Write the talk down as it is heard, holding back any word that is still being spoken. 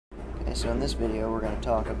Okay, so in this video we're going to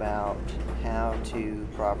talk about how to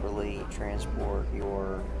properly transport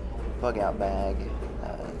your bug out bag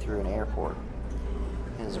through an airport.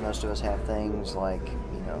 Because most of us have things like,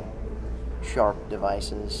 sharp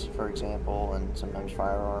devices, for example, and sometimes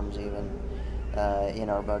firearms even, in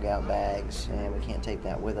our bug out bags, and we can't take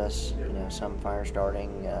that with us. Some fire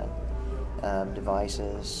starting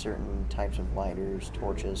devices, certain types of lighters,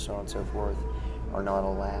 torches, so on and so forth, are not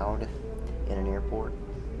allowed in an airport.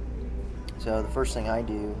 So the first thing I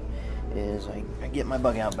do is I get my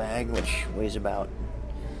bug out bag, which weighs about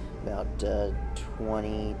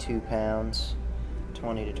 22 pounds,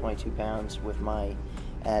 20 to 22 pounds with my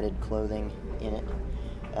added clothing in it.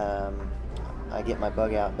 I get my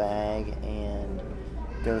bug out bag and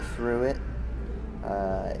go through it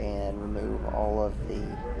and remove all of the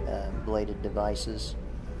bladed devices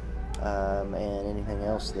and anything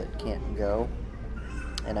else that can't go.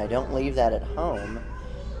 And I don't leave that at home.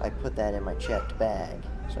 I put that in my checked bag.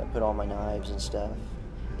 So I put all my knives and stuff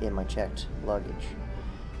in my checked luggage,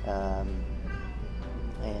 and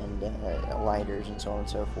lighters and so on and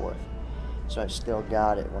so forth. So I've still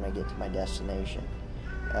got it when I get to my destination.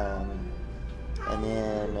 And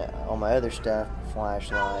then all my other stuff,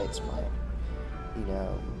 flashlights, my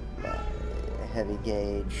heavy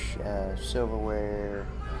gauge silverware,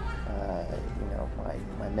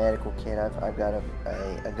 my medical kit. I've got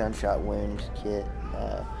a gunshot wound kit,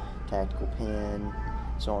 tactical pin,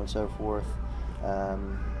 so on and so forth.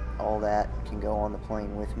 All that can go on the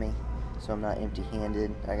plane with me, so I'm not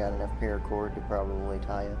empty-handed. I got enough paracord to probably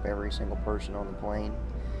tie up every single person on the plane,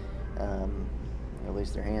 at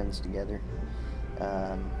least their hands together.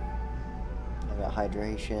 I got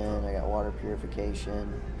hydration, I got water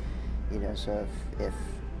purification, so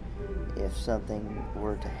if something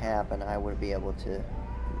were to happen, I would be able to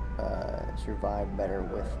survive better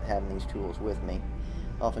with having these tools with me.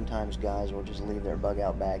 Oftentimes guys will just leave their bug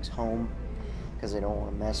out bags home because they don't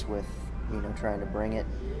want to mess with trying to bring it,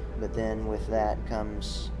 but then with that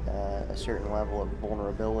comes a certain level of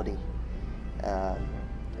vulnerability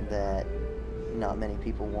that not many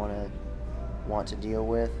people want to deal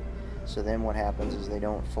with. So then what happens is they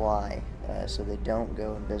don't fly, so they don't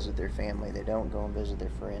go and visit their family, they don't go and visit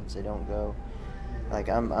their friends, they don't go, like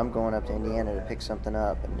I'm going up to Indiana to pick something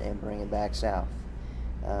up and bring it back south,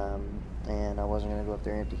 and I wasn't going to go up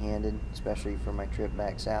there empty-handed, especially for my trip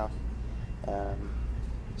back south.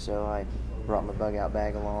 So I brought my bug out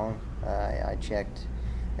bag along. I checked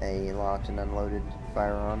a locked and unloaded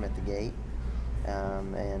firearm at the gate,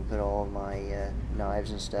 and put all of my knives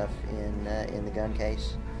and stuff in the gun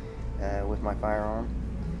case with my firearm,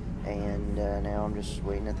 and now I'm just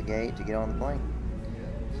waiting at the gate to get on the plane.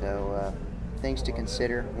 So things to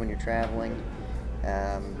consider when you're traveling,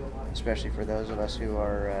 especially for those of us who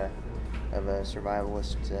are of a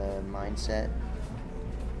survivalist mindset.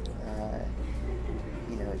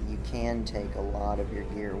 You can take a lot of your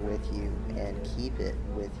gear with you and keep it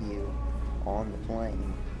with you on the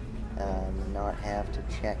plane, not have to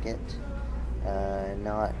check it,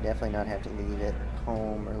 definitely not have to leave it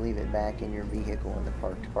home or leave it back in your vehicle in the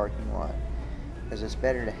parking lot, because it's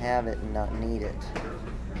better to have it and not need it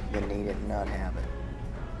than need it and not have it.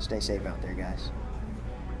 Stay safe out there, guys.